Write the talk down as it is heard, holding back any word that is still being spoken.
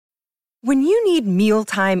When you need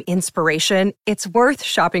mealtime inspiration, it's worth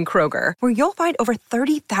shopping Kroger, where you'll find over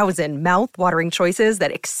 30,000 mouth-watering choices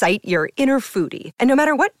that excite your inner foodie. And no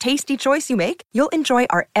matter what tasty choice you make, you'll enjoy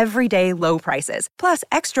our everyday low prices, plus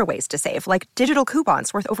extra ways to save, like digital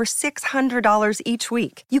coupons worth over $600 each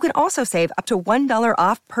week. You can also save up to $1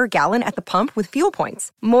 off per gallon at the pump with fuel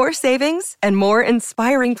points. More savings and more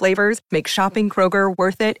inspiring flavors make shopping Kroger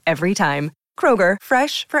worth it every time. Kroger,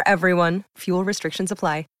 fresh for everyone. Fuel restrictions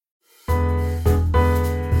apply.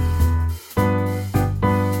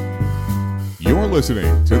 You're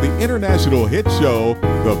listening to the international hit show,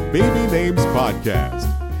 The Baby Names Podcast.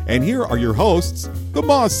 And here are your hosts, the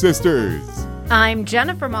Moss Sisters. I'm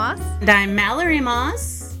Jennifer Moss. And I'm Mallory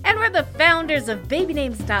Moss. And we're the founders of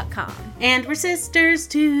BabyNames.com. And we're sisters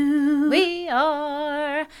too. We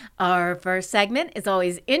are. Our first segment is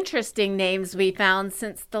always interesting names we found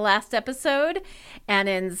since the last episode. And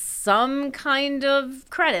in some kind of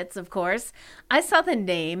credits, of course, I saw the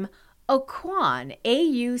name Aucoin,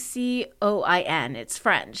 A-U-C-O-I-N. It's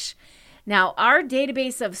French. Now, our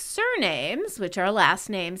database of surnames, which are last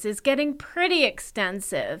names, is getting pretty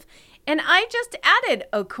extensive. And I just added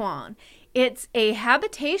Aucoin. It's a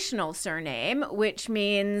habitational surname, which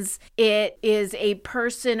means it is a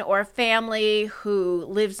person or family who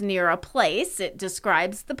lives near a place. It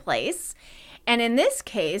describes the place. And in this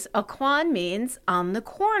case, Aucoin means on the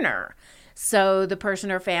corner. So the person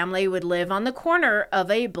or family would live on the corner of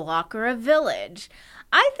a block or a village.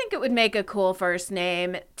 I think it would make a cool first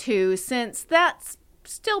name, too, since that's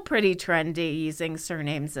still pretty trendy, using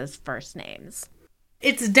surnames as first names.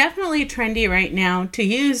 It's definitely trendy right now to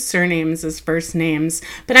use surnames as first names,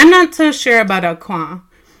 but I'm not so sure about Aucoin,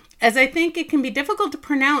 as I think it can be difficult to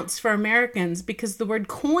pronounce for Americans because the word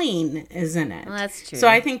coin is in it. Well, that's true. So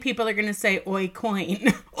I think people are going to say, oi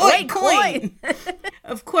coin. Oi coin!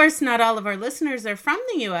 Of course, not all of our listeners are from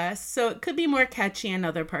the U.S., so it could be more catchy in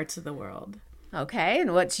other parts of the world. Okay,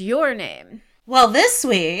 and what's your name? Well, this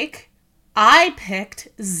week, I picked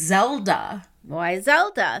Zelda. Why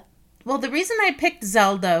Zelda? Well, the reason I picked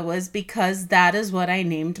Zelda was because that is what I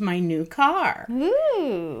named my new car.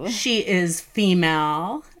 Ooh. She is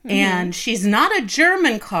female, and she's not a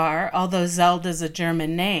German car, although Zelda's a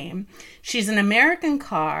German name. She's an American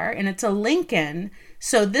car, and it's a Lincoln.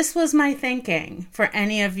 So this was my thinking for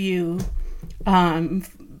any of you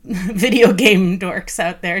video game dorks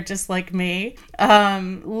out there just like me.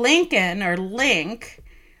 Lincoln, or Link,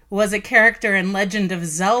 was a character in Legend of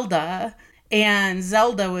Zelda, and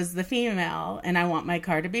Zelda was the female, and I want my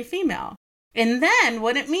car to be female. And then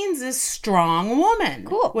what it means is strong woman,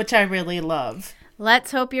 cool, which I really love.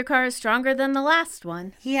 Let's hope your car is stronger than the last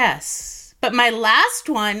one. Yes. But my last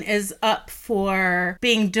one is up for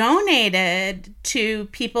being donated to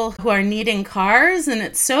people who are needing cars, and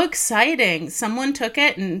it's so exciting. Someone took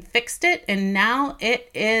it and fixed it, and now it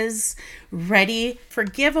is ready for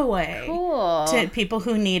giveaway to people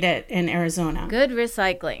who need it in Arizona. Good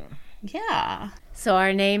recycling. Yeah. So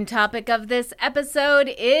our name topic of this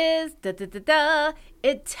episode is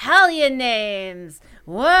Italian names.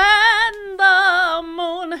 When the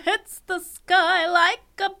moon hits the sky like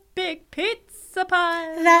a big pizza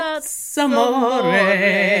pie. That's amore.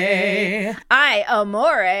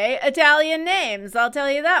 Amore Italian names, I'll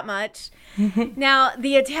tell you that much. Now,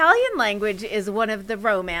 the Italian language is one of the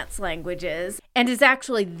Romance languages and is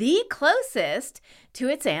actually the closest to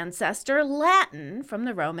its ancestor Latin from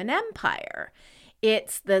the Roman Empire.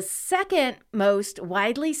 It's the second most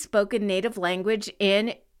widely spoken native language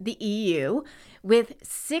in the EU, with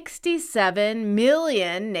 67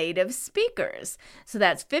 million native speakers. So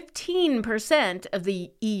that's 15% of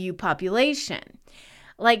the EU population.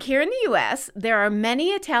 Like here in the U.S., there are many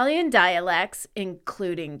Italian dialects,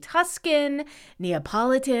 including Tuscan,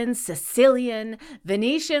 Neapolitan, Sicilian,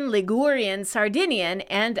 Venetian, Ligurian, Sardinian,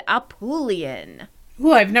 and Apulian.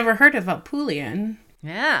 Ooh, I've never heard of Apulian.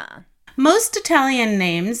 Yeah. Most Italian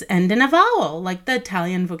names end in a vowel, like the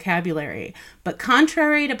Italian vocabulary. But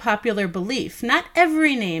contrary to popular belief, not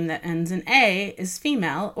every name that ends in A is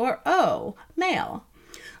female or O, male.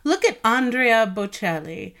 Look at Andrea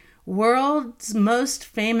Bocelli, world's most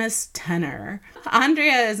famous tenor.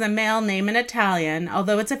 Andrea is a male name in Italian,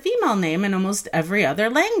 although it's a female name in almost every other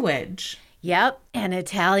language. Yep, and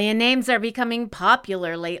Italian names are becoming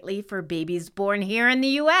popular lately for babies born here in the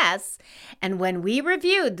U.S. And when we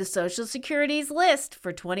reviewed the Social Security's list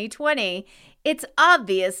for 2020, it's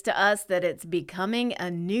obvious to us that it's becoming a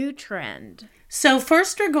new trend. So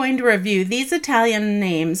first we're going to review these Italian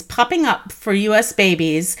names popping up for U.S.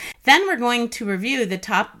 babies. Then we're going to review the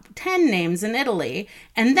top 10 names in Italy.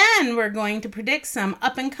 And then we're going to predict some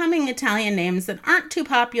up-and-coming Italian names that aren't too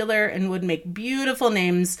popular and would make beautiful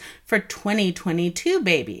names for 2022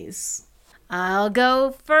 babies. I'll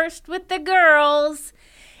go first with the girls.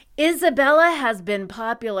 Isabella has been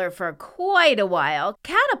popular for quite a while,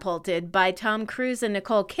 catapulted by Tom Cruise and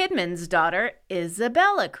Nicole Kidman's daughter,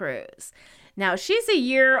 Isabella Cruz. Now, she's a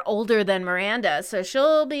year older than Miranda, so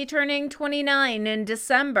she'll be turning 29 in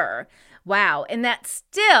December. Wow, and that's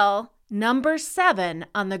still number 7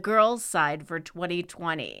 on the girls' side for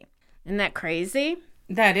 2020. Isn't that crazy?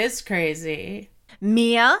 That is crazy.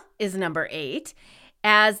 Mia is number 8.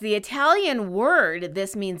 As the Italian word,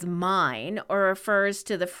 this means mine or refers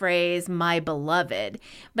to the phrase my beloved.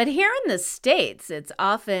 But here in the States, it's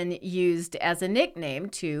often used as a nickname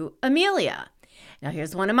to Amelia. Now,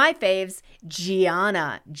 here's one of my faves,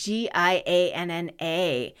 Gianna, Gianna.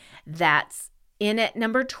 That's in at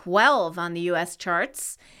number 12 on the U.S.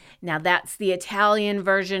 charts. Now, that's the Italian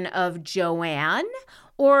version of Joanne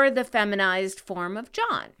or the feminized form of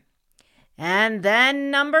John. And then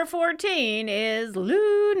number 14 is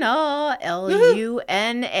Luna, Luna.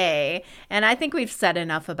 And I think we've said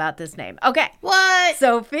enough about this name. Okay. What?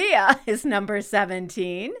 Sophia is number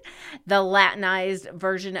 17, the Latinized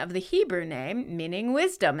version of the Hebrew name, meaning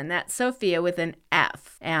wisdom. And that's Sophia with an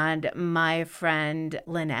F. And my friend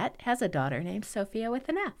Lynette has a daughter named Sophia with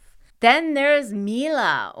an F. Then there's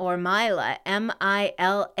Mila or Mila,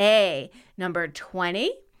 Mila, number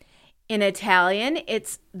 20. In Italian,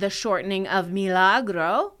 it's the shortening of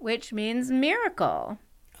milagro, which means miracle.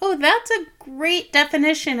 Oh, that's a great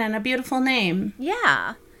definition and a beautiful name.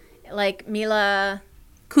 Yeah, like Mila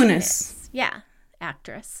Kunis. Yeah,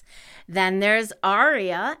 actress. Then there's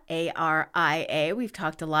Aria, Aria. We've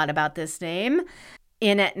talked a lot about this name.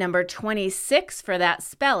 In at number 26 for that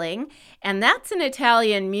spelling. And that's an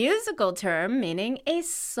Italian musical term meaning a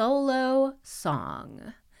solo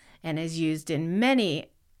song and is used in many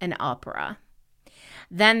an opera.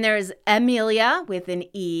 Then there's Emilia with an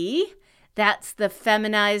E. That's the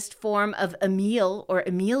feminized form of Emile or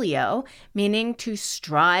Emilio, meaning to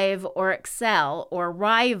strive or excel or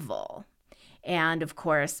rival. And of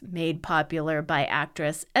course, made popular by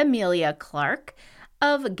actress Emilia Clarke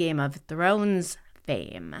of Game of Thrones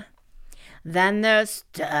fame. Then there's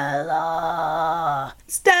Stella.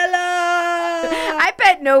 I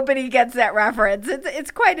bet nobody gets that reference. It's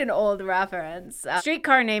quite an old reference.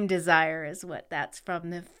 Streetcar Named Desire is what that's from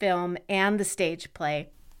the film and the stage play.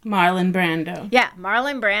 Marlon Brando. Yeah,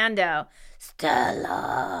 Marlon Brando.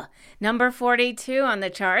 Stella. Number 42 on the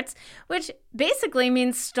charts, which basically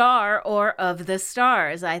means star or of the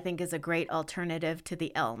stars, I think is a great alternative to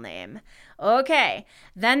the L name. Okay,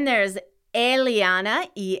 then there's Eliana,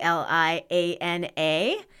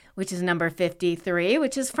 Eliana, which is number 53,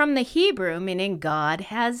 which is from the Hebrew, meaning God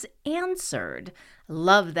has answered.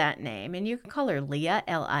 Love that name. And you can call her Leah,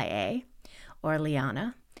 Lia, or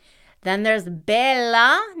Liana. Then there's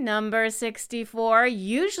Bella, number 64,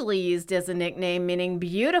 usually used as a nickname meaning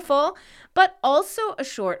beautiful, but also a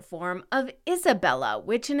short form of Isabella,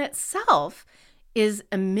 which in itself is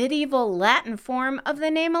a medieval Latin form of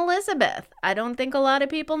the name Elizabeth. I don't think a lot of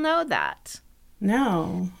people know that.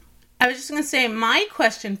 No. I was just going to say, my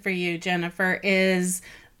question for you, Jennifer, is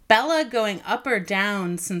Bella going up or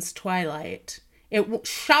down since Twilight? It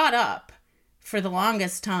shot up for the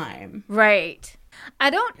longest time. Right.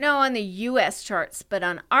 I don't know on the U.S. charts, but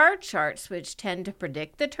on our charts, which tend to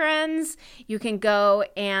predict the trends, you can go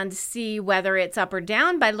and see whether it's up or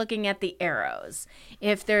down by looking at the arrows.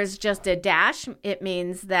 If there's just a dash, it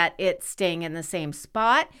means that it's staying in the same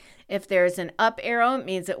spot. If there's an up arrow, it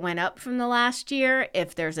means it went up from the last year.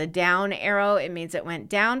 If there's a down arrow, it means it went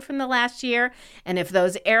down from the last year. And if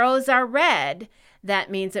those arrows are red,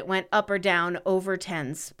 that means it went up or down over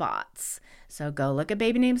 10 spots. So go look at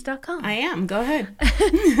babynames.com. I am. Go ahead.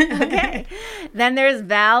 Okay. Then there's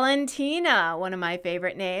Valentina, one of my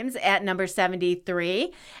favorite names, at number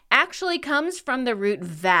 73. Actually comes from the root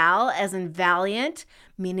val, as in valiant,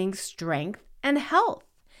 meaning strength and health.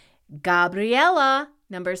 Gabriella,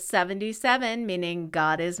 number 77, meaning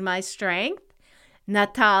God is my strength.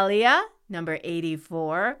 Natalia, number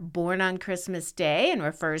 84, born on Christmas Day and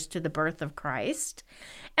refers to the birth of Christ.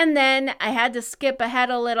 And then I had to skip ahead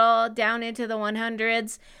a little down into the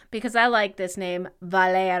 100s because I like this name,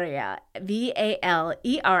 Valeria, Valeria,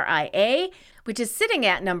 which is sitting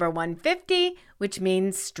at number 150, which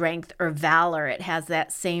means strength or valor. It has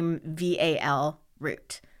that same VAL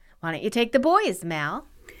root. Why don't you take the boys, Mal?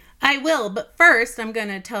 I will, but first I'm going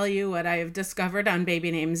to tell you what I have discovered on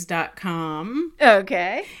babynames.com.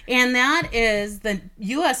 Okay. And that is the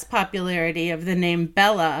U.S. popularity of the name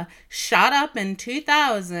Bella shot up in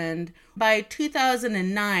 2000. By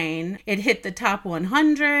 2009, it hit the top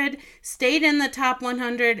 100, stayed in the top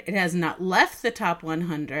 100. It has not left the top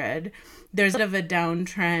 100. There's a bit of a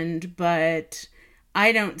downtrend, but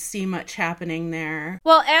I don't see much happening there.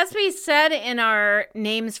 Well, as we said in our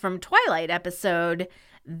Names from Twilight episode,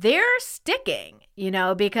 they're sticking,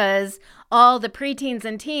 because all the preteens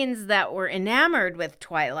and teens that were enamored with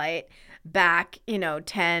Twilight back,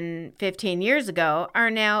 10, 15 years ago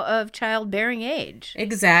are now of childbearing age.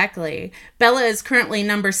 Exactly. Bella is currently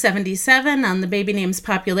number 77 on the Baby Names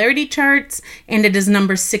popularity charts, and it is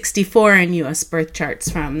number 64 in U.S. birth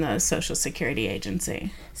charts from the Social Security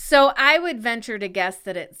Agency. So I would venture to guess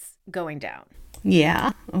that it's going down.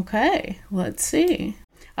 Yeah. Okay. Let's see.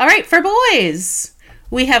 All right. For boys,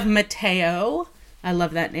 we have Mateo. I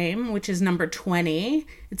love that name, which is number 20.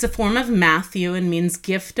 It's a form of Matthew and means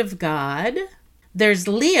gift of God. There's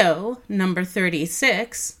Leo, number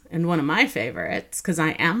 36, and one of my favorites, because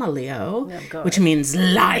I am a Leo, which means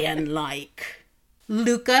lion-like.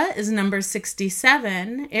 Luca is number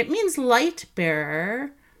 67. It means light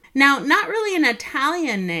bearer. Now, not really an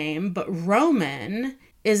Italian name, but Roman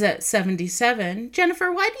is at 77.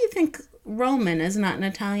 Jennifer, why do you think Roman is not an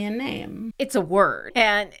Italian name? It's a word.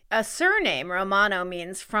 And a surname, Romano,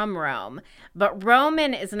 means from Rome. But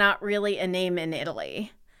Roman is not really a name in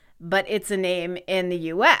Italy, but it's a name in the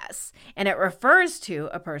U.S. And it refers to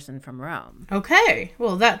a person from Rome. Okay.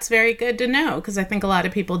 Well, that's very good to know, because I think a lot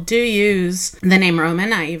of people do use the name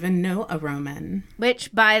Roman. I even know a Roman.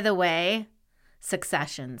 Which, by the way,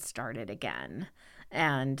 Succession started again.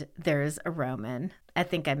 And there's a Roman. I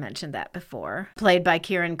think I mentioned that before. Played by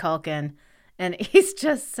Kieran Culkin. And he's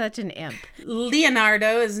just such an imp.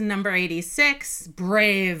 Leonardo is number 86.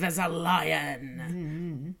 Brave as a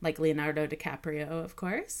lion. Like Leonardo DiCaprio, of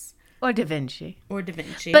course. Or Da Vinci.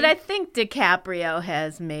 But I think DiCaprio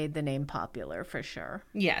has made the name popular for sure.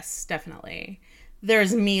 Yes, definitely.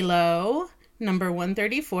 There's Milo, number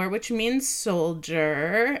 134, which means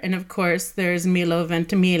soldier. And of course, there's Milo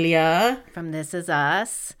Ventimiglia. From This Is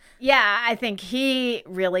Us. Yeah, I think he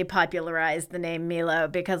really popularized the name Milo,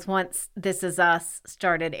 because once This Is Us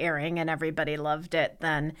started airing and everybody loved it,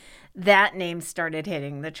 then that name started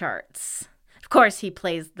hitting the charts. Of course, he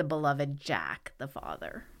plays the beloved Jack, the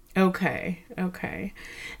father. Okay.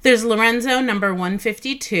 There's Lorenzo, number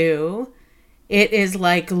 152. It is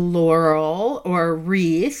like laurel or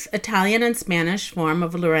wreath, Italian and Spanish form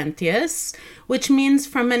of Laurentius, which means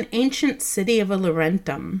from an ancient city of a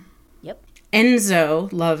Laurentum. Yep. Enzo,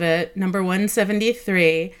 love it, number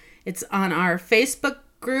 173. It's on our Facebook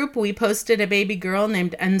group. We posted a baby girl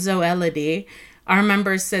named Enzo Elodie. Our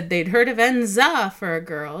members said they'd heard of Enza for a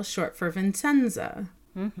girl, short for Vincenza.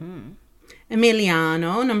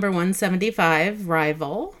 Emiliano, number 175,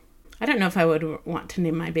 rival. I don't know if I would want to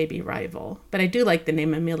name my baby Rival, but I do like the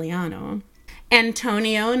name Emiliano.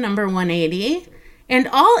 Antonio, number 180. And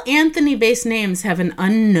all Anthony-based names have an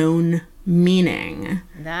unknown meaning.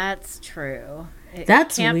 That's true. It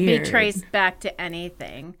That's can't weird. be traced back to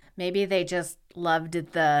anything. Maybe they just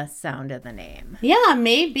loved the sound of the name. Yeah,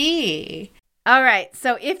 maybe. All right,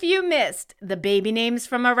 so if you missed the Baby Names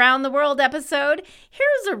from Around the World episode,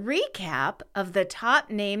 here's a recap of the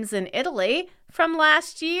top names in Italy from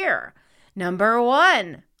last year. Number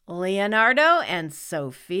 1, Leonardo and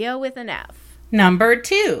Sophia with an F. Number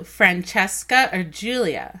 2, Francesca or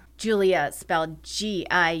Giulia. Giulia spelled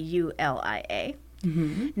Giulia.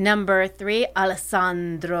 Number 3,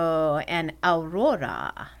 Alessandro and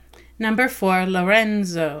Aurora. Number 4,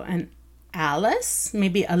 Lorenzo and Alice,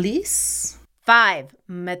 maybe Alice. 5,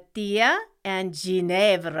 Mattia and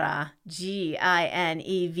Ginevra, Ginevra,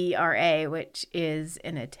 which is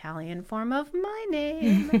an Italian form of my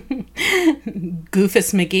name.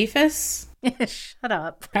 Goofus McGeefus. Shut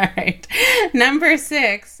up. All right. Number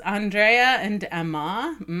 6, Andrea and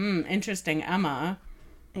Emma. Interesting, Emma.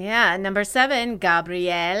 Yeah, number 7,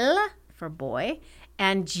 Gabriele for boy,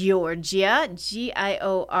 and Giorgia, Giorgia.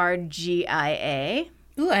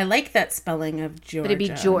 Ooh, I like that spelling of Georgia. But it'd be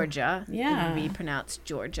Georgia. Yeah. It would be pronounced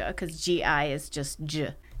Georgia because G-I is just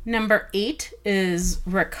J. Number 8 is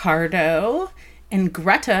Ricardo and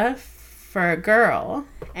Greta for a girl.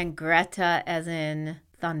 And Greta as in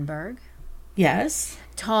Thunberg. Yes.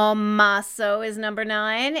 Tommaso is number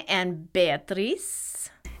 9 and Beatrice.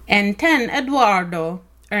 And 10, Eduardo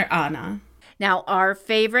or Anna. Now, our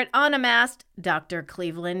favorite onomast, Dr.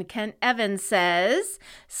 Cleveland Kent Evans, says,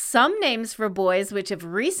 some names for boys which have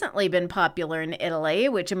recently been popular in Italy,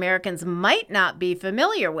 which Americans might not be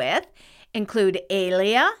familiar with, include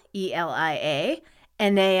Elia, E-L-I-A,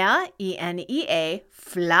 Enea, E-N-E-A,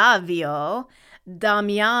 Flavio,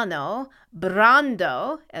 Damiano,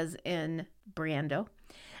 Brando, as in Brando,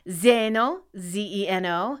 Zeno,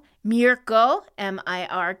 Z-E-N-O, Mirko,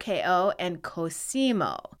 M-I-R-K-O, and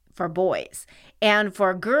Cosimo for boys. And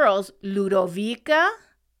for girls, Ludovica,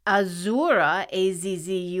 Azura,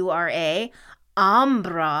 A-Z-Z-U-R-A,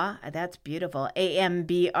 Ambra, that's beautiful,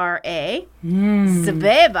 A-M-B-R-A,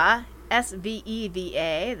 Sveva,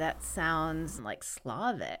 S-V-E-V-A, that sounds like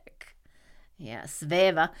Slavic. Yeah,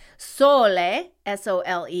 Sveva. Sole,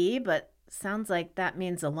 S-O-L-E, but sounds like that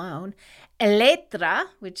means alone. Elettra,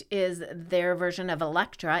 which is their version of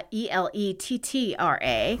Electra,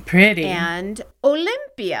 E-L-E-T-T-R-A. Pretty. And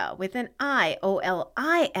Olympia with an I, O-L-I-M-P-I-A.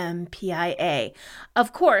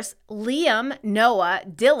 Of course, Liam, Noah,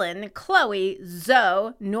 Dylan, Chloe,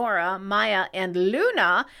 Zoe, Nora, Maya, and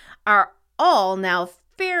Luna are all now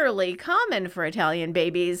fairly common for Italian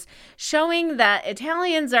babies, showing that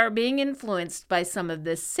Italians are being influenced by some of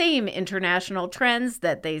the same international trends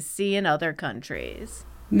that they see in other countries.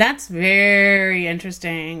 That's very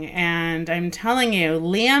interesting. And I'm telling you,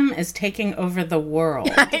 Liam is taking over the world.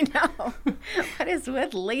 I know. What is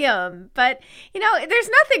with Liam? But, there's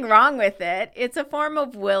nothing wrong with it. It's a form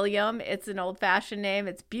of William. It's an old-fashioned name.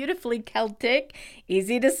 It's beautifully Celtic,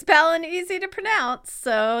 easy to spell and easy to pronounce.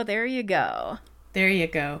 So there you go. There you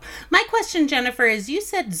go. My question, Jennifer, is you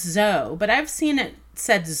said Zoe, but I've seen it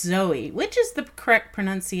said Zoe. Which is the correct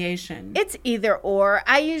pronunciation? It's either or.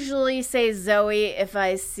 I usually say Zoe if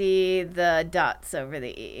I see the dots over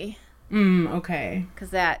the E. Okay. Because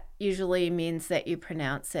that usually means that you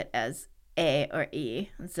pronounce it as A or E,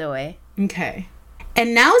 Zoe. Okay.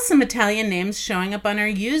 And now some Italian names showing up on our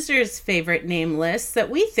users' favorite name lists that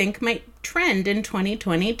we think might trend in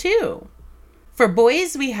 2022. For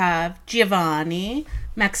boys, we have Giovanni,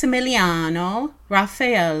 Maximiliano,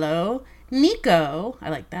 Raffaello, Nico, I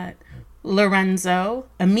like that, Lorenzo,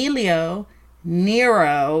 Emilio,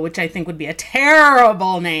 Nero, which I think would be a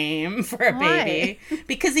terrible name for a baby,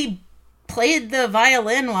 because he played the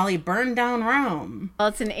violin while he burned down Rome. Well,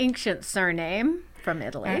 it's an ancient surname from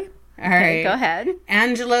Italy. All right. Go ahead.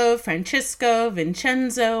 Angelo, Francisco,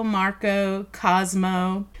 Vincenzo, Marco,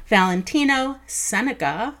 Cosmo, Valentino,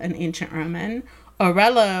 Seneca, an ancient Roman,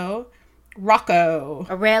 Aurelio, Rocco.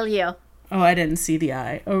 Aurelio. Oh, I didn't see the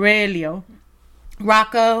I. Aurelio.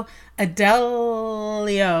 Rocco,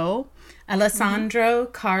 Adelio, Alessandro,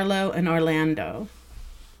 Carlo, and Orlando.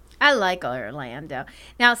 I like Orlando.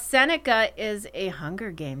 Now, Seneca is a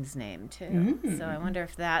Hunger Games name, too. So I wonder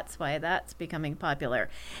if that's why that's becoming popular.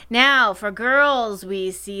 Now, for girls,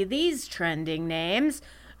 we see these trending names.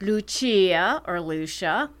 Lucia, or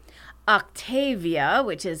Lucia. Octavia,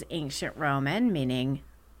 which is ancient Roman, meaning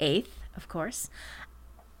eighth, of course.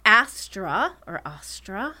 Astra, or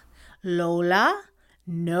Astra. Lola.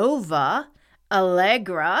 Nova.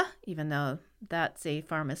 Allegra, even though that's a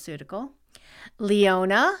pharmaceutical.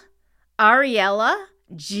 Leona. Ariella,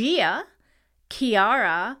 Gia,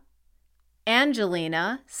 Chiara,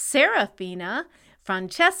 Angelina, Serafina,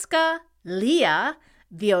 Francesca, Leah,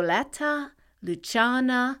 Violetta,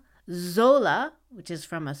 Luciana, Zola, which is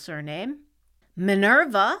from a surname,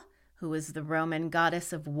 Minerva, who is the Roman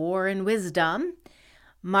goddess of war and wisdom,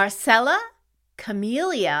 Marcella,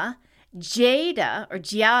 Camelia, Jada, or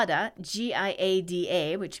Giada,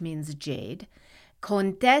 G-I-A-D-A, which means jade,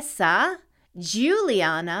 Contessa,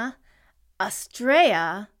 Juliana,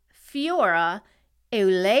 Astrea, Fiora,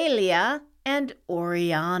 Eulalia, and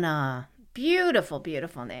Oriana. Beautiful,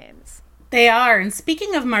 beautiful names. They are. And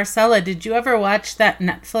speaking of Marcella, did you ever watch that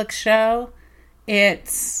Netflix show?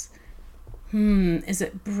 It's, is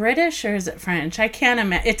it British or is it French? I can't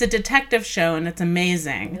imagine. It's a detective show and it's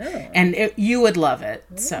amazing. Oh. And you would love it.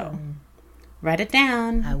 Oh. So write it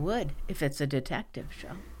down. I would, if it's a detective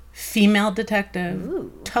show. Female detective.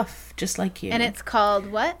 Ooh. Tough, just like you. And it's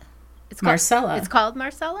called what? It's called Marcella. It's called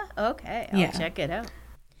Marcella? Okay, I'll check it out.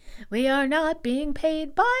 We are not being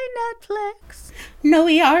paid by Netflix. No,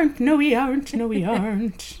 we aren't. No, we aren't. No, we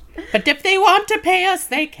aren't. But if they want to pay us,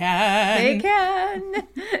 they can. They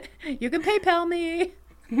can. You can PayPal me.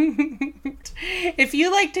 If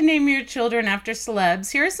you like to name your children after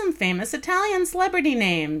celebs, here are some famous Italian celebrity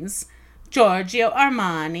names. Giorgio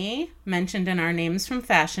Armani, mentioned in our Names from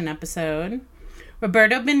Fashion episode.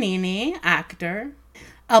 Roberto Benigni, actor.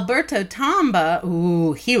 Alberto Tomba,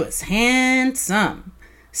 ooh, he was handsome.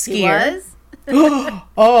 Skier. He was?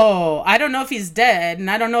 Oh, I don't know if he's dead, and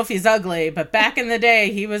I don't know if he's ugly, but back in the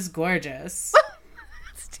day, he was gorgeous.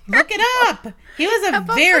 Look it up. He was a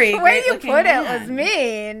very the way you great-looking put man. it was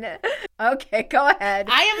mean. Okay, go ahead.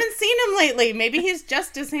 I haven't seen him lately. Maybe he's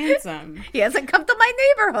just as handsome. He hasn't come to my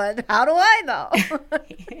neighborhood. How do I know?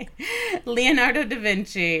 Leonardo da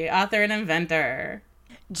Vinci, author and inventor.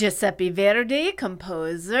 Giuseppe Verdi,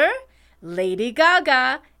 composer. Lady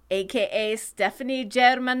Gaga, a.k.a. Stephanie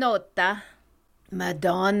Germanotta.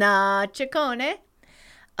 Madonna Ciccone.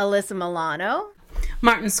 Alyssa Milano.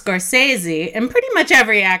 Martin Scorsese, and pretty much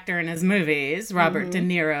every actor in his movies. Robert De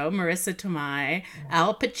Niro, Marissa Tomei,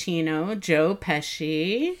 Al Pacino, Joe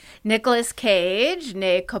Pesci. Nicolas Cage,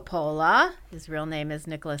 née Coppola. His real name is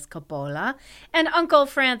Nicholas Coppola. And Uncle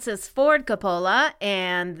Francis Ford Coppola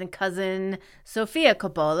and cousin Sofia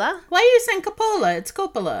Coppola. Why are you saying Coppola? It's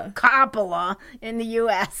Coppola. Coppola in the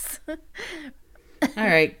U.S. All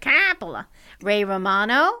right. Coppola. Ray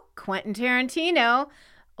Romano, Quentin Tarantino,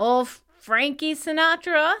 old Frankie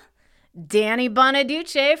Sinatra, Danny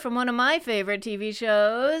Bonaduce from one of my favorite TV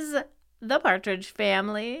shows, The Partridge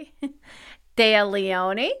Family, Thea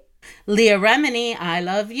Leone, Leah Remini, I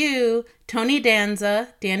Love You, Tony Danza,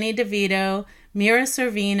 Danny DeVito, Mira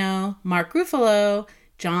Sorvino, Mark Ruffalo,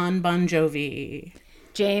 John Bon Jovi.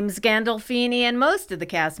 James Gandolfini, and most of the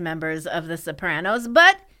cast members of The Sopranos,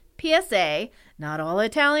 but PSA, not all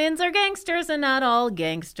Italians are gangsters and not all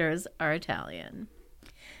gangsters are Italian.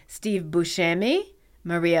 Steve Buscemi,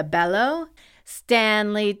 Maria Bello,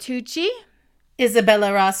 Stanley Tucci. Isabella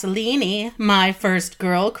Rossellini, my first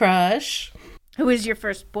girl crush. Who was your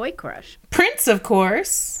first boy crush? Prince, of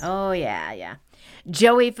course. Oh, yeah.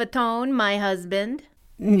 Joey Fatone, my husband.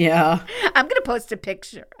 Yeah. I'm going to post a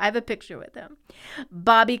picture. I have a picture with him.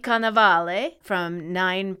 Bobby Cannavale from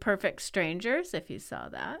 9 Perfect Strangers, if you saw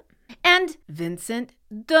that. And Vincent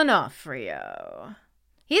D'Onofrio.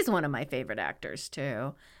 He's one of my favorite actors,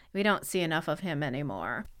 too. We don't see enough of him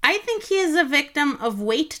anymore. I think he is a victim of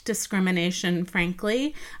weight discrimination,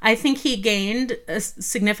 frankly. I think he gained a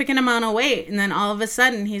significant amount of weight, and then all of a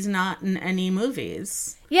sudden he's not in any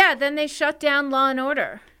movies. Yeah, then they shut down Law and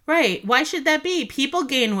Order. Right. Why should that be? People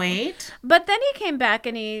gain weight. But then he came back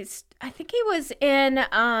and I think he was in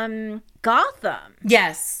Gotham.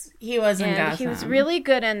 Yes, he was in Gotham. He was really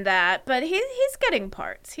good in that, but he's getting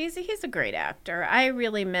parts. He's a great actor. I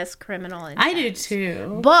really miss Criminal Intent. I do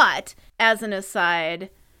too. But as an aside,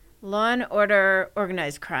 Law and Order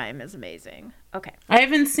Organized Crime is amazing. Okay. I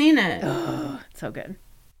haven't seen it. Oh, so good.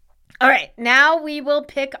 All right, now we will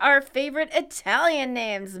pick our favorite Italian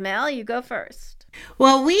names. Mel, you go first.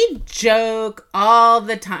 Well, we joke all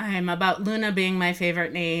the time about Luna being my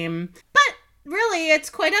favorite name, but really it's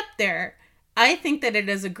quite up there. I think that it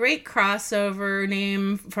is a great crossover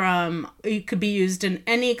name it could be used in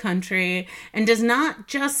any country and does not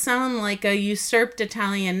just sound like a usurped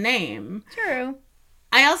Italian name. True.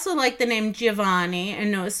 I also like the name Giovanni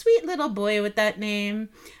and know a sweet little boy with that name.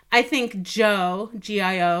 I think Joe,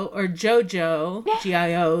 G-I-O, or Jojo,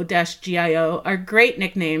 G-I-O-G-I-O, are great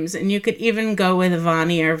nicknames, and you could even go with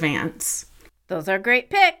Vani or Vance. Those are great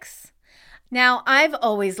picks. Now, I've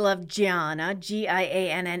always loved Gianna,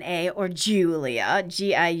 G-I-A-N-N-A, or Giulia,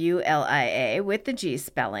 G-I-U-L-I-A, with the G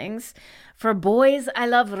spellings. For boys, I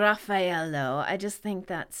love Raffaello. I just think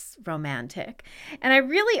that's romantic. And I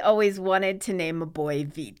really always wanted to name a boy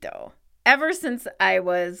Vito. Ever since I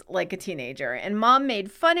was like a teenager, and Mom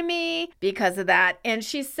made fun of me because of that, and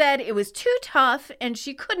she said it was too tough and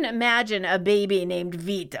she couldn't imagine a baby named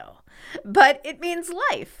Vito. But it means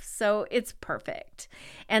life, so it's perfect.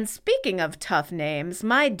 And speaking of tough names,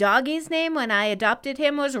 my doggie's name when I adopted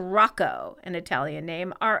him was Rocco, an Italian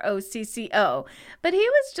name, R-O-C-C-O. But he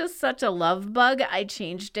was just such a love bug, I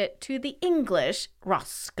changed it to the English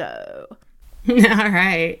Roscoe. All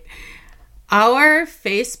right. Our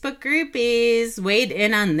Facebook groupies weighed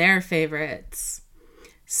in on their favorites.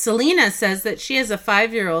 Selena says that she has a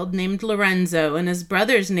 5-year-old named Lorenzo and his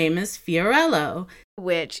brother's name is Fiorello,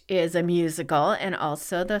 which is a musical and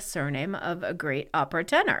also the surname of a great opera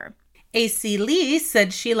tenor. AC Lee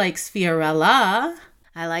said she likes Fiorella.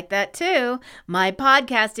 I like that too. My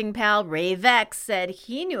podcasting pal Ray Vex said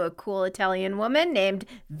he knew a cool Italian woman named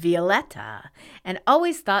Violetta and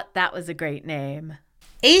always thought that was a great name.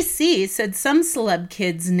 AC said some celeb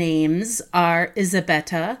kids' names are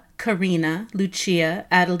Isabetta, Karina, Lucia,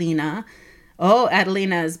 Adelina. Oh,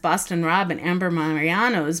 Adelina is Boston Rob and Amber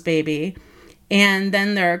Mariano's baby. And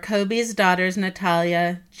then there are Kobe's daughters,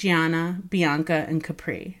 Natalia, Gianna, Bianca, and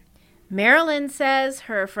Capri. Marilyn says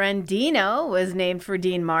her friend Dino was named for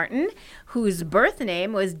Dean Martin, whose birth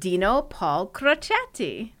name was Dino Paul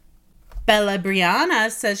Crocetti. Bella Brianna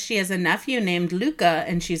says she has a nephew named Luca,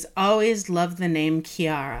 and she's always loved the name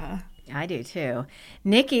Chiara. I do too.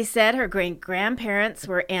 Nikki said her great-grandparents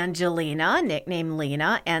were Angelina, nicknamed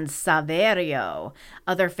Lena, and Saverio.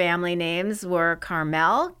 Other family names were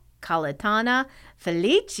Carmel, Cayetana,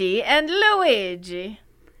 Felici, and Luigi.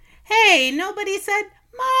 Hey, nobody said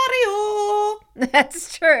Mario.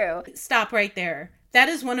 That's true. Stop right there. That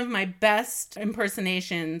is one of my best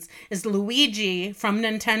impersonations, is Luigi from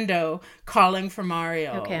Nintendo calling for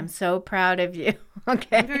Mario. Okay, I'm so proud of you.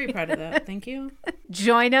 Okay. I'm very proud of that. Thank you.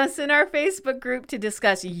 Join us in our Facebook group to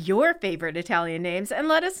discuss your favorite Italian names and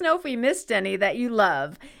let us know if we missed any that you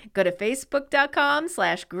love. Go to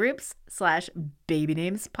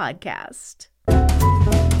facebook.com/groups/babynamespodcast.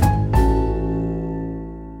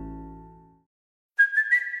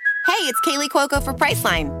 Hey, it's Kaylee Cuoco for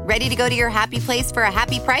Priceline. Ready to go to your happy place for a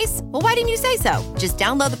happy price? Well, why didn't you say so? Just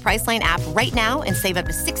download the Priceline app right now and save up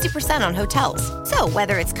to 60% on hotels. So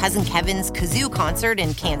whether it's Cousin Kevin's Kazoo Concert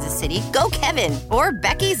in Kansas City, go Kevin, or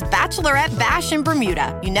Becky's Bachelorette Bash in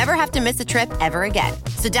Bermuda, you never have to miss a trip ever again.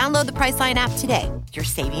 So download the Priceline app today. Your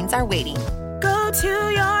savings are waiting. Go to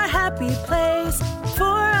your happy place for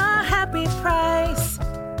a happy price.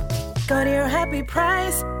 Go to your happy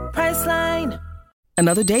price, Priceline.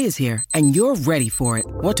 Another day is here, and you're ready for it.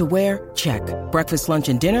 What to wear? Check. Breakfast, lunch,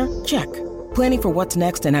 and dinner? Check. Planning for what's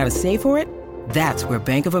next and how to save for it? That's where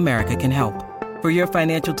Bank of America can help. For your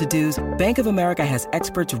financial to-dos, Bank of America has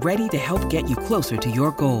experts ready to help get you closer to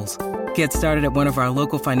your goals. Get started at one of our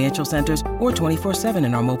local financial centers or 24/7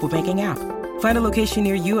 in our mobile banking app. Find a location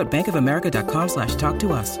near you at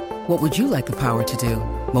bankofamerica.com/talktous. What would you like the power to do?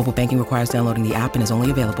 Mobile banking requires downloading the app and is only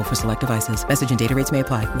available for select devices. Message and data rates may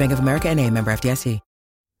apply. Bank of America N.A., member FDIC.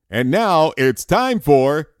 And now it's time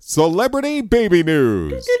for Celebrity Baby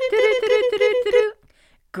News.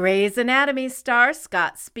 Grey's Anatomy star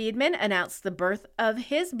Scott Speedman announced the birth of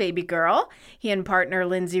his baby girl. He and partner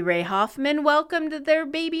Lindsay Ray Hoffman welcomed their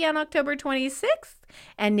baby on October 26th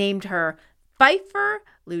and named her Pfeiffer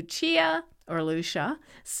Lucia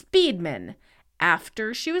Speedman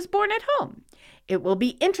after she was born at home. It will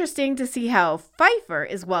be interesting to see how Pfeiffer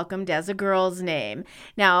is welcomed as a girl's name.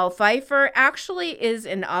 Now, Pfeiffer actually is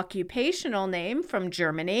an occupational name from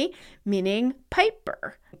Germany, meaning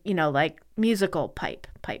piper. You know, like musical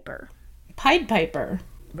piper. Pied Piper.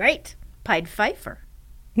 Right. Pied Pfeiffer.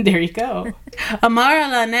 There you go. Amara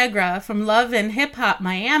La Negra from Love and Hip Hop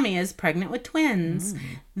Miami is pregnant with twins.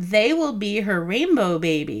 They will be her rainbow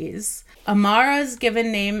babies. Amara's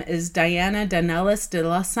given name is Diana Danelis de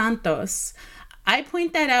los Santos. I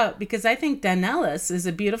point that out because I think Daenerys is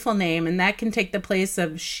a beautiful name, and that can take the place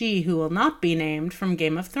of She Who Will Not Be Named from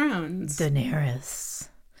Game of Thrones. Daenerys.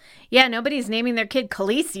 Yeah, nobody's naming their kid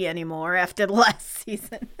Khaleesi anymore after the last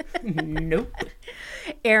season. Nope.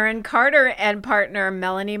 Aaron Carter and partner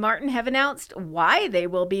Melanie Martin have announced why they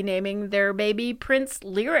will be naming their baby Prince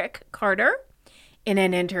Lyric Carter. In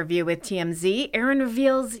an interview with TMZ, Aaron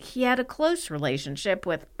reveals he had a close relationship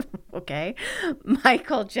with,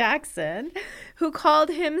 Michael Jackson, who called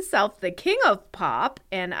himself the King of Pop,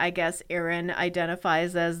 and I guess Aaron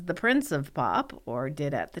identifies as the Prince of Pop, or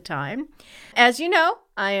did at the time. As you know,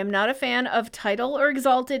 I am not a fan of title or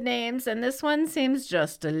exalted names, and this one seems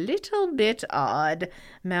just a little bit odd.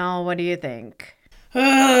 Mel, what do you think?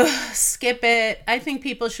 Skip it. I think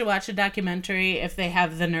people should watch a documentary if they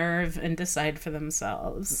have the nerve and decide for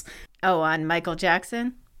themselves. Oh, on Michael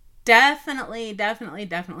Jackson? Definitely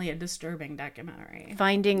a disturbing documentary.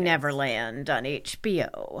 Finding Neverland on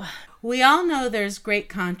HBO. We all know there's great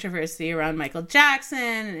controversy around Michael Jackson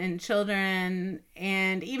and children,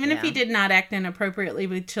 and even if he did not act inappropriately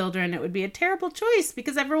with children, it would be a terrible choice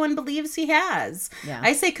because everyone believes he has. Yeah.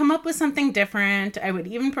 I say come up with something different. I would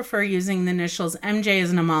even prefer using the initials MJ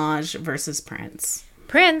as an homage versus Prince.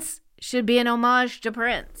 Prince should be an homage to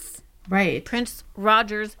Prince. Right. Prince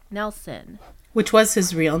Rogers Nelson. Which was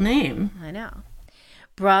his real name. I know.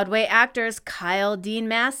 Broadway actors Kyle Dean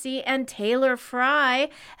Massey and Taylor Fry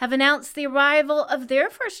have announced the arrival of their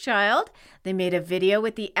first child. They made a video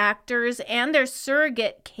with the actors and their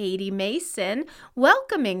surrogate Katie Mason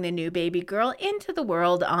welcoming the new baby girl into the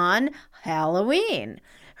world on Halloween.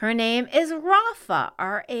 Her name is Rafa,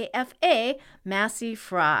 R-A-F-A, Massey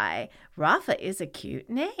Fry. Rafa is a cute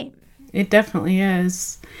name. It definitely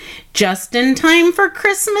is. Just in time for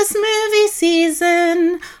Christmas movie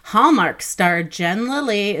season, Hallmark star Jen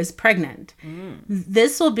Lilly is pregnant.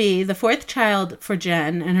 This will be the fourth child for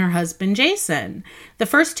Jen and her husband Jason. The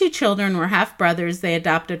first two children were half brothers they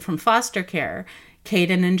adopted from foster care,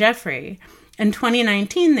 Caden and Jeffrey. In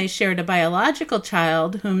 2019, they shared a biological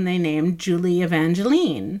child whom they named Julie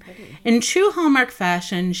Evangeline. In true Hallmark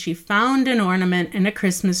fashion, she found an ornament in a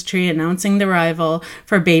Christmas tree announcing the arrival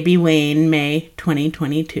for baby Wayne, May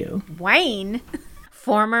 2022. Wayne?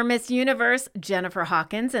 Former Miss Universe Jennifer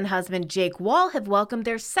Hawkins and husband Jake Wall have welcomed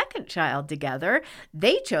their second child together.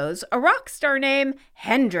 They chose a rock star name,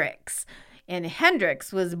 Hendrix. And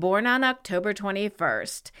Hendrix was born on October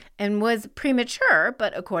 21st and was premature,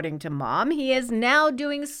 but according to Mom, he is now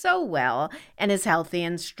doing so well and is healthy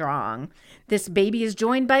and strong. This baby is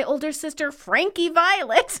joined by older sister Frankie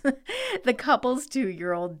Violet, the couple's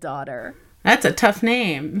 2-year-old daughter. That's a tough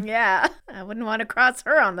name. Yeah, I wouldn't want to cross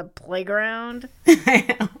her on the playground.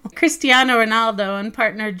 Cristiano Ronaldo and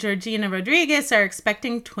partner Georgina Rodriguez are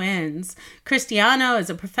expecting twins. Cristiano is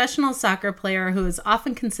a professional soccer player who is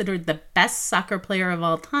often considered the best soccer player of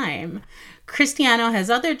all time. Cristiano has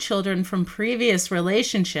other children from previous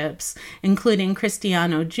relationships, including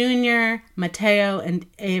Cristiano Jr., Matteo, and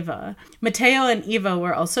Eva. Matteo and Eva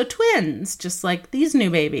were also twins, just like these new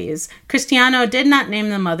babies. Cristiano did not name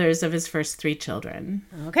the mothers of his first 3 children.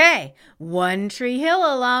 Okay, One Tree Hill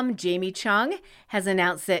alum Jamie Chung has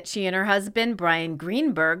announced that she and her husband, Brian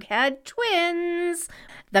Greenberg, had twins.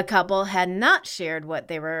 The couple had not shared what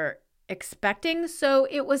they were expecting, so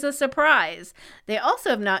it was a surprise. They also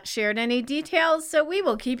have not shared any details, so we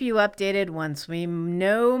will keep you updated once we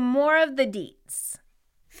know more of the deets.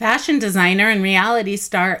 Fashion designer and reality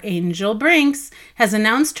star Angel Brinks has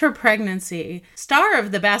announced her pregnancy. Star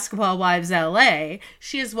of the Basketball Wives LA,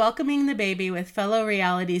 she is welcoming the baby with fellow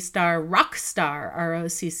reality star Rockstar,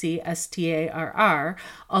 Roccstarr,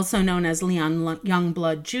 also known as Leon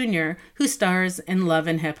Youngblood Jr., who stars in Love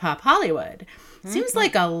and Hip Hop Hollywood. Seems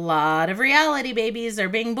like a lot of reality babies are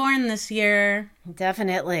being born this year.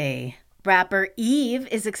 Definitely. Rapper Eve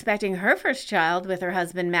is expecting her first child with her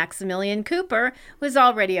husband Maximilian Cooper, who is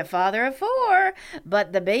already a father of 4,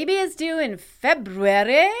 but the baby is due in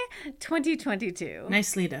February 2022.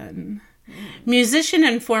 Nicely done. Musician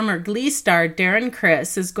and former Glee star Darren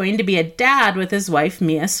Criss is going to be a dad with his wife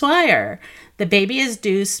Mia Swire. The baby is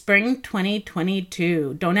due spring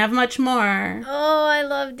 2022. Don't have much more. Oh, I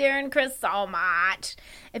love Darren Criss so much.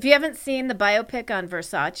 If you haven't seen the biopic on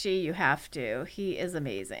Versace, you have to. He is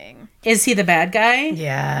amazing. Is he the bad guy?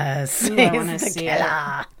 Yes. Ooh, I want to see it.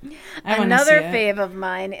 Another fave of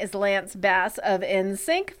mine is Lance Bass of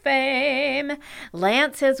NSYNC fame.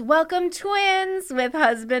 Lance has welcomed twins with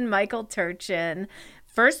husband Michael Turchin.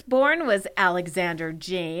 Firstborn was Alexander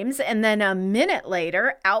James, and then a minute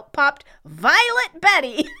later, out popped Violet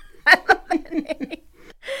Betty. I love that name.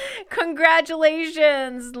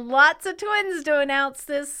 Congratulations! Lots of twins to announce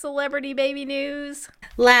this celebrity baby news.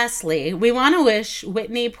 Lastly, we want to wish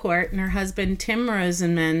Whitney Port and her husband Tim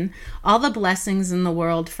Rosenman all the blessings in the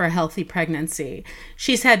world for a healthy pregnancy.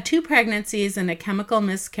 She's had 2 pregnancies and a chemical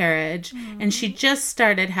miscarriage, and she just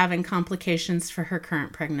started having complications for her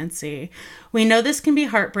current pregnancy. We know this can be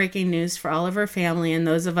heartbreaking news for all of her family and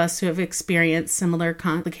those of us who have experienced similar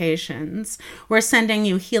complications. We're sending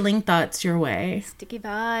you healing thoughts your way. Sticky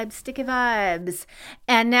vibes, sticky vibes.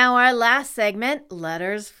 And now our last segment,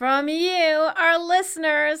 letters from you, our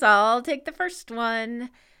listeners. I'll take the first one.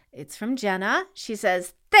 It's from Jenna. She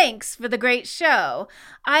says, thanks for the great show.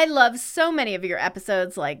 I love so many of your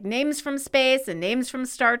episodes, like Names from Space and Names from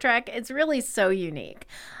Star Trek. It's really so unique.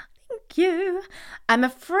 Thank you. I'm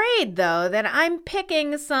afraid, though, that I'm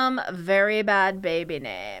picking some very bad baby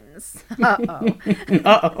names. Uh-oh.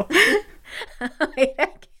 Uh-oh. Wait, I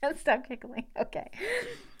can't stop giggling. Okay.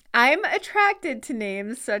 I'm attracted to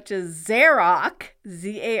names such as Zarok,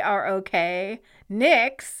 Zarok,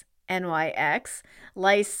 Nyx, Nyx,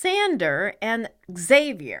 Lysander, and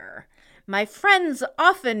Xavier. My friends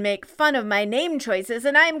often make fun of my name choices,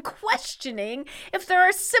 and I'm questioning if there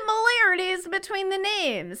are similarities between the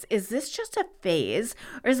names. Is this just a phase,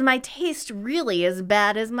 or is my taste really as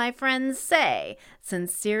bad as my friends say?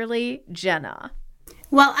 Sincerely, Jenna.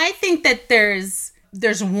 Well, I think that there's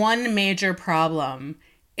one major problem.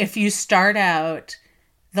 If you start out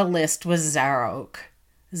the list with Zarok.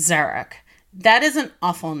 That is an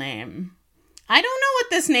awful name. I don't know what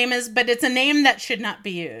this name is, but it's a name that should not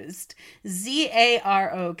be used.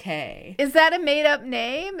 Zarok. Is that a made-up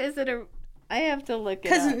name? Is it a... I have to look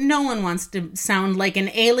it up. Because no one wants to sound like an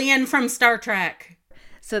alien from Star Trek.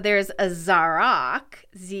 So there's a Zarok,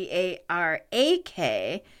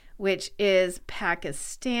 Zarak, which is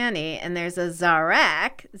Pakistani, and there's a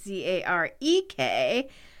Zarek, Zarek,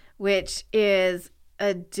 which is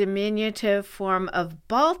a diminutive form of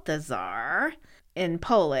Balthazar in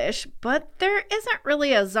Polish, but there isn't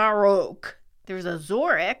really a Zarok There's a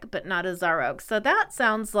Zorik, but not a Zarok. So that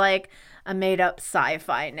sounds like a made-up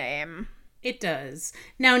sci-fi name. It does.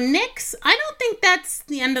 Now, Nyx, I don't think that's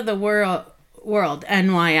the end of the world,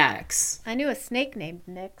 NYX. I knew a snake named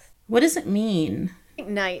Nyx. What does it mean?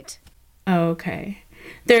 Night. Oh, okay.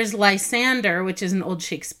 There's Lysander, which is an old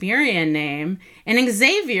Shakespearean name, and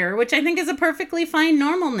Xavier, which I think is a perfectly fine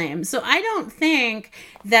normal name. So I don't think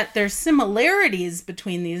that there's similarities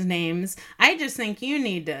between these names. I just think you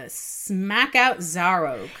need to smack out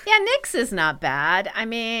Zarok. Yeah, Nyx is not bad. I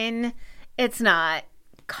mean, it's not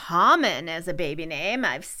common as a baby name.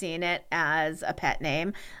 I've seen it as a pet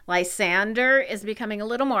name. Lysander is becoming a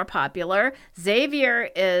little more popular. Xavier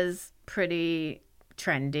is pretty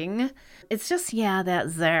trending. It's just, that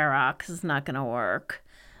Zarok is not going to work.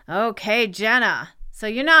 Okay, Jenna. So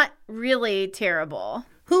you're not really terrible.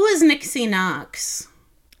 Who is Nixie Knox?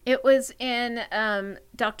 It was in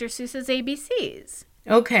Dr. Seuss's ABCs.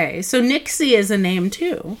 Okay, so Nixie is a name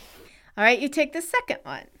too. All right, you take the second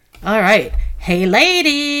one. All right. Hey,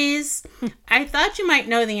 ladies. I thought you might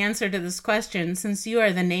know the answer to this question since you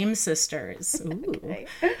are the name sisters. Ooh. Okay.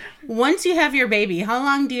 Once you have your baby, how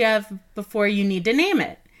long do you have before you need to name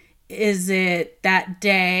it? Is it that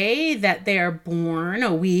day that they are born,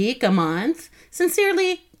 a week, a month?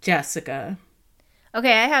 Sincerely, Jessica.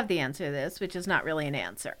 Okay, I have the answer to this, which is not really an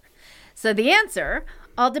answer. So the answer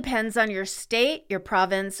all depends on your state, your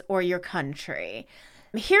province, or your country.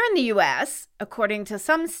 Here in the U.S., according to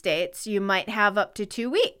some states, you might have up to 2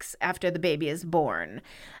 weeks after the baby is born.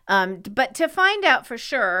 But to find out for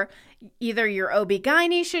sure, either your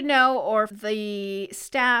OB-GYN should know or the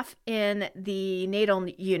staff in the natal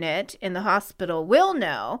unit in the hospital will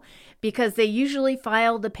know, because they usually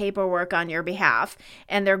file the paperwork on your behalf,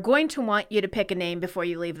 and they're going to want you to pick a name before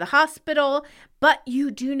you leave the hospital, but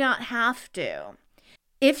you do not have to.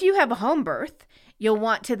 If you have a home birth, you'll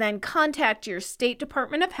want to then contact your state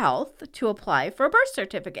Department of Health to apply for a birth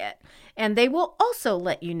certificate, and they will also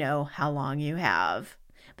let you know how long you have.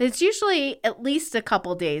 But it's usually at least a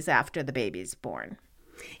couple days after the baby's born.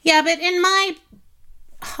 Yeah, but in my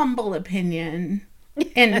humble opinion,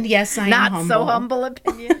 and yes, I am not humble. so humble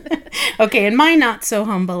opinion. Okay, in my not so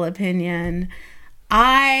humble opinion,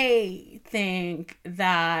 I think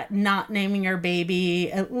that not naming your baby,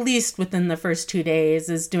 at least within the first 2 days,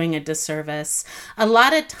 is doing a disservice. A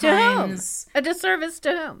lot of times... To whom? A disservice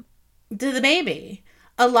to whom? To the baby.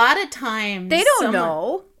 A lot of times... They don't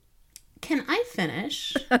know. Can I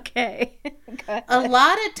finish? Okay. A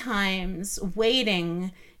lot of times,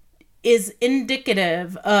 waiting is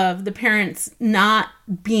indicative of the parents not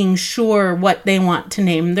being sure what they want to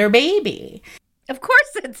name their baby. Of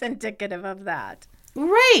course it's indicative of that.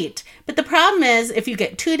 Right. But the problem is, if you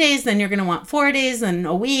get 2 days, then you're going to want 4 days, then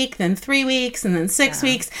a week, then 3 weeks, and then 6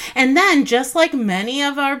 weeks. And then, just like many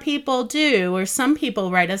of our people do, or some people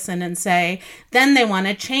write us in and say, then they want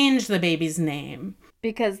to change the baby's name.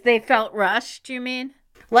 Because they felt rushed, you mean?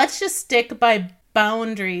 Let's just stick by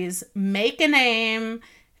boundaries. Make a name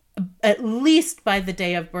at least by the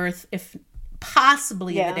day of birth, if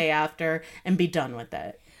possibly the day after, and be done with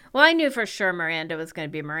it. Well, I knew for sure Miranda was going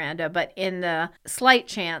to be Miranda, but in the slight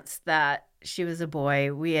chance that she was a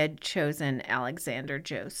boy, we had chosen Alexander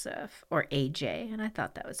Joseph, or AJ, and I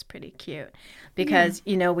thought that was pretty cute because,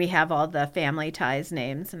 you know, we have all the family ties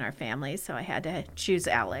names in our family, so I had to choose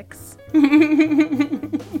Alex.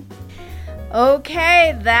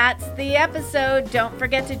 Okay, that's the episode. Don't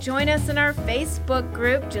forget to join us in our Facebook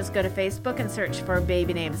group. Just go to Facebook and search for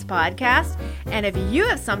Baby Names Podcast. And if you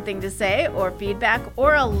have something to say or feedback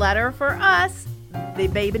or a letter for us, the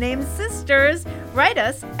Baby Names Sisters, write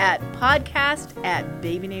us at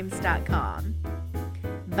podcast@babynames.com.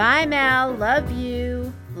 Bye, Mal. Love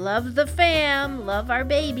you. Love the fam. Love our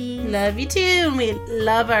babies. Love you too. And we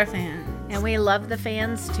love our fans. And we love the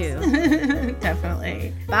fans too.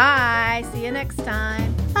 Definitely. Bye. See you next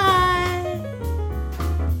time. Bye.